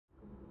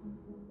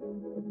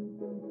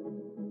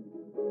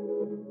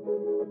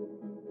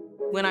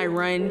When I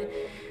run,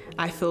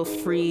 I feel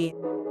free.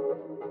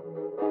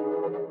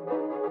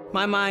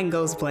 My mind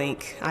goes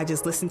blank. I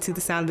just listen to the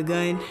sound of the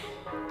gun.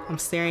 I'm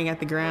staring at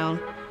the ground,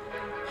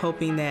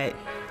 hoping that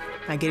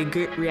I get a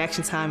good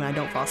reaction time and I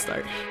don't false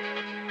start.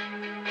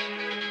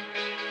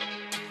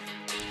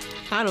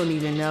 I don't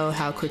even know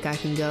how quick I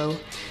can go.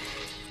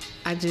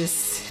 I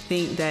just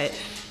think that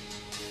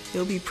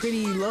it'll be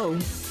pretty low.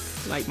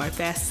 Like my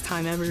fastest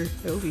time ever,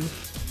 it'll be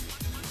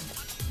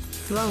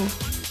low.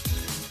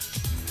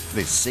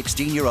 This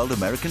 16-year-old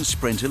American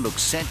sprinter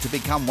looks set to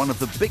become one of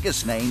the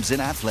biggest names in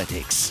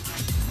athletics.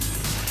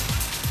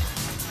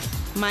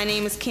 My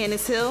name is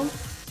Candace Hill.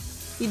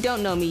 You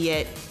don't know me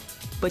yet,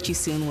 but you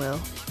soon will.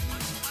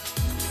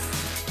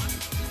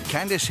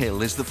 Candace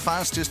Hill is the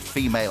fastest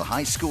female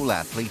high school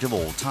athlete of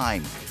all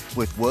time,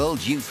 with world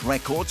youth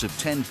records of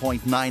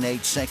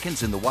 10.98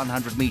 seconds in the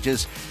 100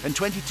 meters and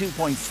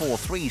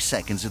 22.43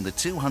 seconds in the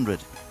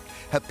 200.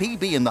 Her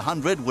PB in the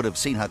 100 would have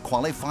seen her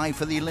qualify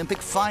for the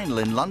Olympic final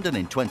in London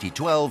in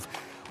 2012,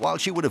 while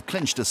she would have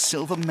clinched a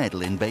silver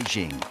medal in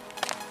Beijing.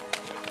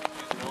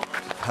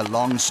 Her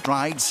long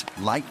strides,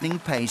 lightning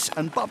pace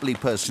and bubbly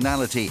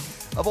personality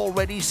have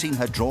already seen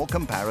her draw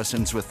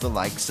comparisons with the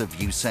likes of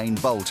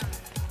Usain Bolt,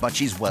 but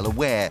she's well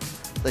aware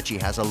that she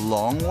has a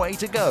long way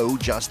to go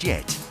just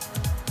yet.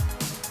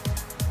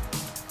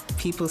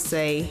 People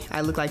say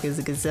I look like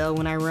a gazelle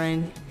when I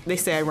run. They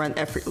say I run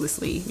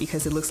effortlessly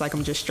because it looks like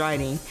I'm just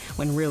striding,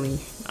 when really,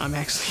 I'm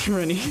actually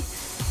running.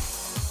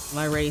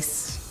 My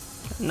race,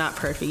 not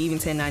perfect, even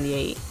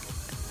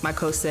 10:98. My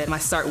coach said my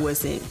start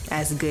wasn't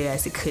as good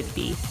as it could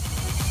be.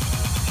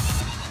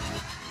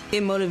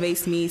 It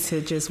motivates me to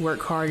just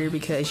work harder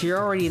because you're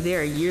already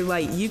there. You're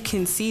like, you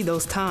can see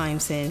those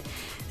times, and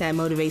that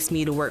motivates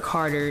me to work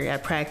harder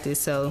at practice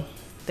so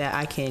that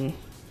I can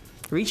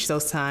reach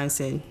those times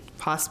and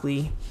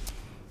possibly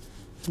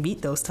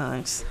beat those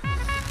times.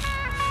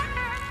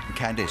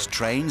 Candace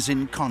trains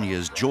in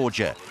Conyers,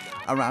 Georgia,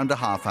 around a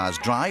half-hour's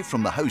drive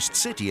from the host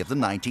city of the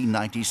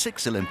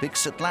 1996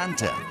 Olympics,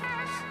 Atlanta.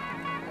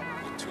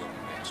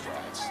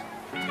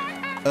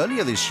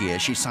 Earlier this year,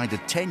 she signed a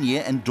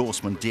 10-year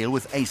endorsement deal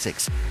with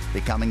ASICS,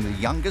 becoming the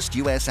youngest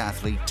US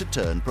athlete to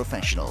turn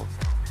professional.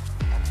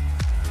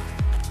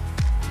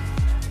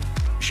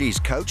 She's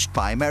coached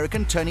by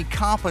American Tony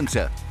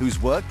Carpenter,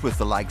 who's worked with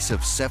the likes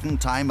of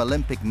 7-time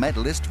Olympic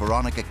medalist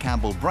Veronica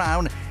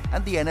Campbell-Brown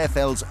and the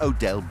NFL's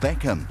Odell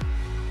Beckham.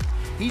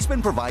 He's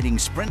been providing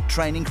sprint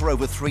training for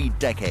over 3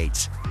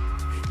 decades,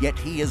 yet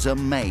he is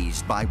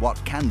amazed by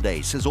what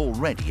Candace has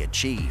already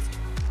achieved.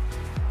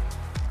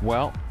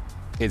 Well,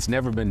 it's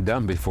never been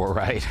done before,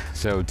 right?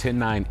 So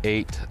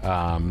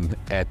 10.98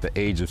 at the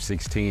age of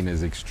 16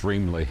 is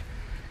extremely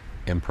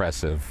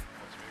impressive.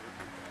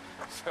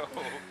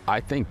 I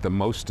think the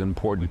most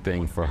important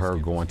thing for her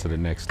going to the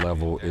next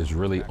level is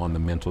really on the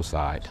mental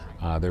side.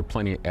 There are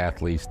plenty of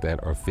athletes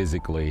that are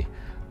physically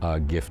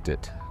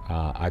gifted.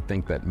 I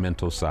think that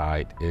mental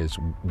side is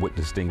what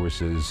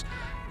distinguishes,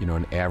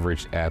 an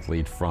average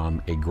athlete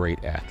from a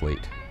great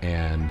athlete.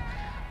 And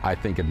I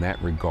think in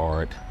that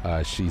regard,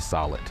 she's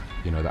solid.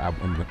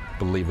 I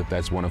believe that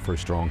that's one of her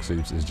strong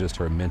suits, is just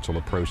her mental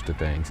approach to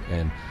things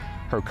and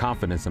her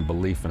confidence and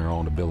belief in her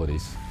own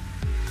abilities.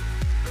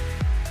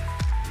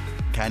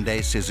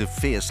 Candace is a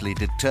fiercely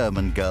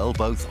determined girl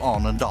both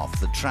on and off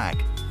the track.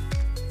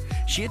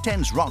 She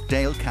attends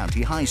Rockdale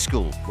County High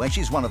School, where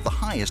she's one of the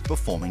highest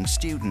performing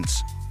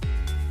students.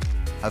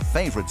 Her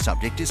favorite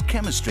subject is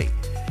chemistry.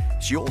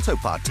 She also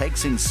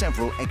partakes in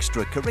several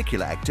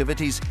extracurricular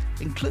activities,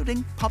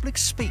 including public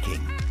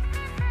speaking.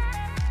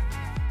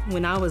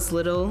 When I was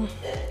little,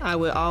 I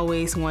would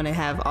always want to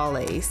have all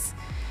A's.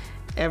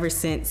 Ever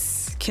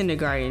since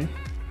kindergarten,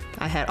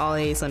 I had all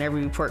A's on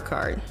every report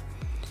card.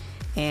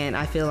 And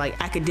I feel like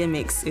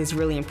academics is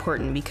really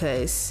important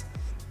because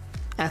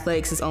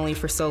athletics is only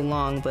for so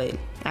long, but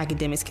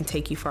academics can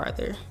take you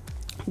farther.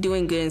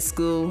 Doing good in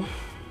school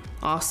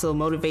also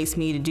motivates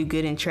me to do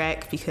good in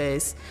track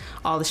because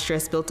all the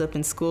stress built up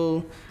in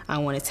school, I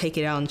want to take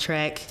it out on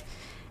track.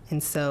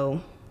 And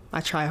so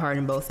I try hard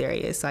in both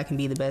areas so I can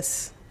be the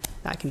best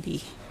I can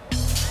be.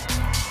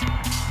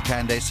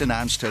 Candace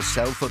announced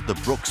herself at the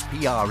Brooks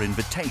PR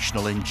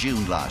Invitational in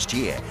June last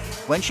year,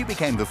 when she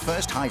became the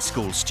first high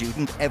school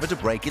student ever to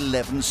break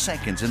 11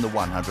 seconds in the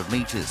 100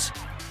 meters.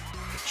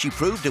 She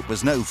proved it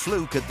was no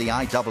fluke at the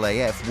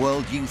IAAF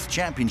World Youth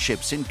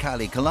Championships in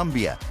Cali,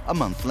 Colombia, a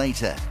month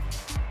later.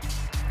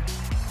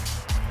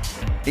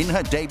 In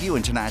her debut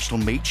international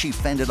meet, she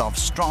fended off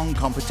strong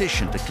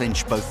competition to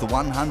clinch both the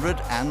 100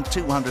 and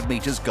 200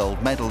 meters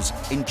gold medals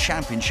in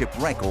championship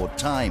record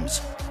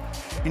times.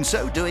 In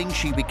so doing,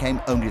 she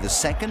became only the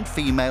second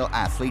female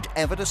athlete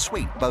ever to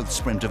sweep both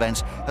sprint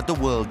events at the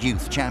World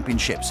Youth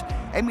Championships,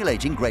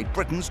 emulating Great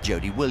Britain's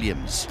Jodie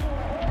Williams.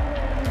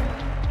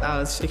 I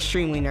was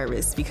extremely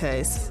nervous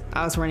because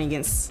I was running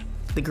against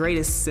the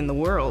greatest in the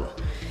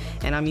world,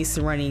 and I'm used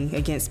to running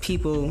against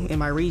people in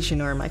my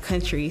region or in my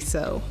country,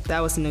 so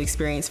that was a new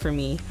experience for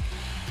me.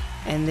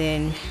 And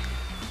then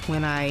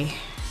when I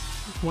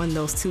won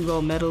those 2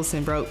 gold medals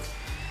and broke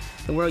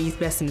the world youth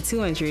best in the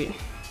 200,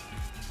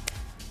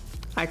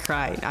 I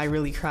cried. I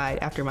really cried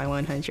after my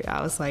 100.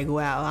 I was like,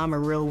 wow, I'm a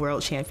real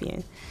world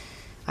champion.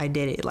 I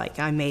did it. Like,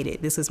 I made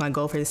it. This was my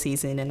goal for the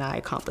season, and I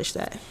accomplished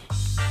that.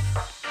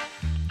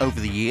 Over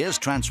the years,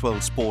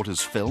 Transworld Sport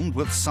has filmed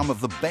with some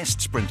of the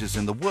best sprinters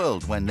in the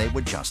world when they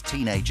were just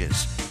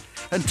teenagers.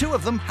 And 2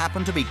 of them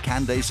happen to be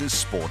Candace's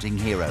sporting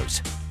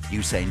heroes,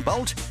 Usain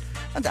Bolt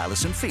and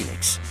Allyson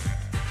Felix.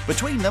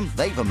 Between them,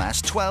 they've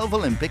amassed 12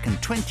 Olympic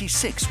and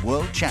 26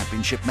 World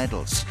Championship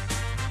medals.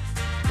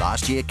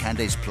 Last year,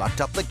 Candace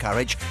plucked up the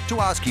courage to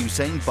ask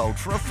Usain Bolt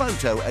for a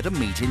photo at a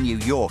meet in New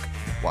York,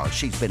 while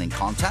she's been in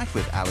contact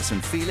with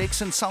Allyson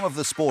Felix and some of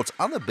the sport's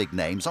other big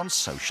names on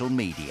social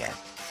media.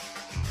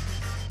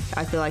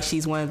 I feel like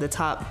she's one of the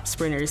top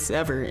sprinters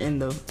ever in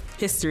the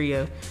history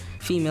of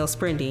female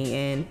sprinting,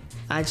 and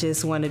I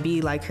just want to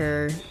be like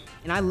her.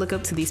 And I look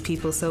up to these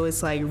people, so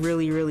it's like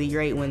really, really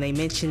great when they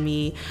mention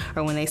me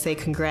or when they say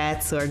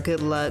congrats or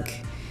good luck,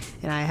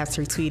 and I have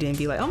to retweet it and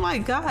be like, oh my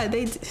God,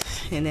 and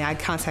then I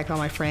contact all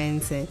my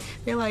friends and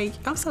they're like,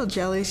 I'm so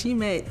jealous, you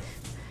met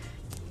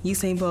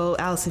Usain Bolt,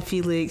 Allyson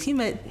Felix, you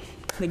met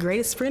the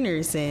greatest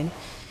sprinters, and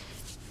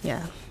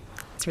yeah,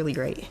 it's really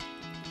great.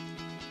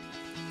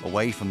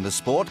 Away from the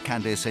sport,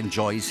 Candace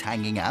enjoys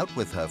hanging out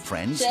with her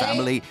friends,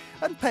 family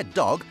and pet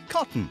dog,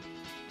 Cotton.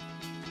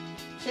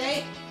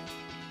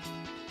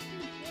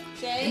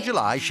 In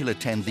July, she'll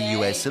attend the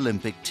US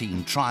Olympic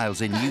team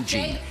trials in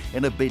Eugene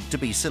in a bid to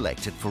be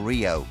selected for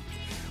Rio.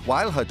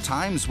 While her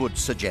times would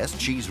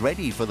suggest she's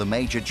ready for the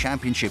major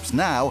championships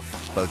now,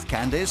 both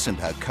Candace and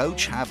her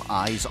coach have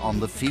eyes on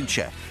the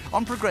future,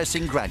 on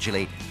progressing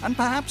gradually and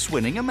perhaps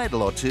winning a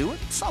medal or 2 at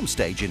some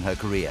stage in her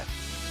career.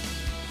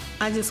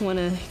 I just want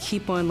to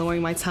keep on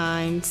lowering my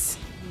times,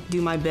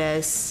 do my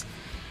best,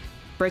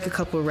 break a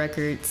couple of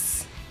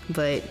records,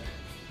 but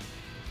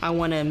I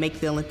want to make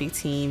the Olympic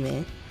team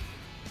and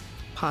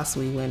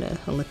possibly win an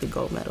Olympic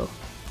gold medal.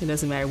 It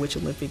doesn't matter which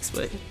Olympics,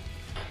 but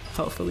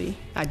hopefully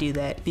I do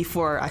that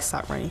before I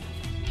stop running.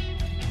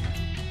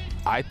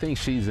 I think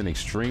she's an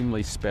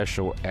extremely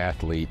special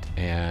athlete,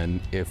 and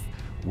if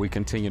we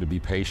continue to be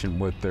patient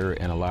with her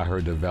and allow her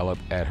to develop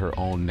at her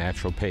own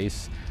natural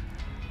pace,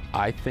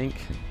 I think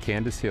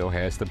Candace Hill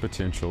has the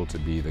potential to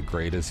be the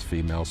greatest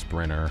female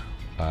sprinter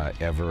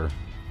ever,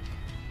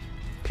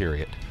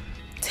 period.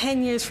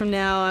 10 years from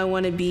now, I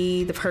want to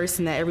be the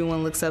person that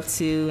everyone looks up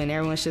to, and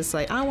everyone's just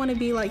like, I want to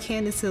be like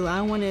Candace Hill.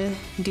 I want to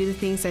do the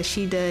things that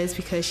she does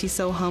because she's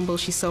so humble,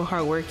 she's so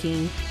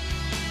hardworking.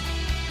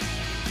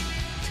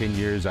 10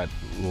 years, I'd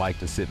like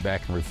to sit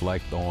back and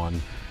reflect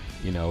on,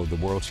 you know, the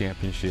world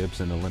championships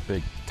and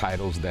Olympic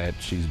titles that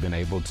she's been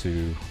able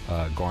to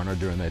garner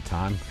during that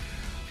time.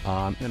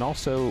 And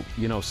also,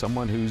 you know,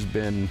 someone who's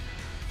been,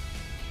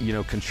 you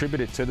know,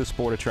 contributed to the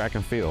sport of track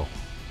and field.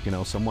 You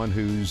know, someone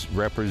who's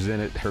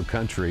represented her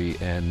country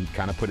and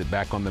kind of put it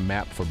back on the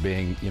map for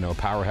being, you know, a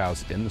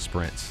powerhouse in the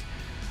sprints.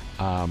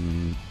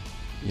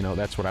 You know,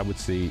 that's what I would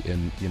see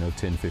in, you know,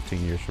 10,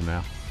 15 years from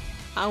now.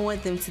 I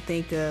want them to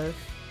think of,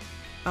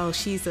 oh,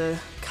 she's a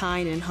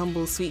kind and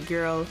humble, sweet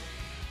girl,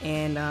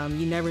 and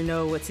you never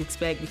know what to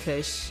expect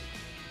because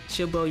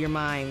she'll blow your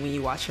mind when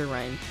you watch her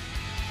run.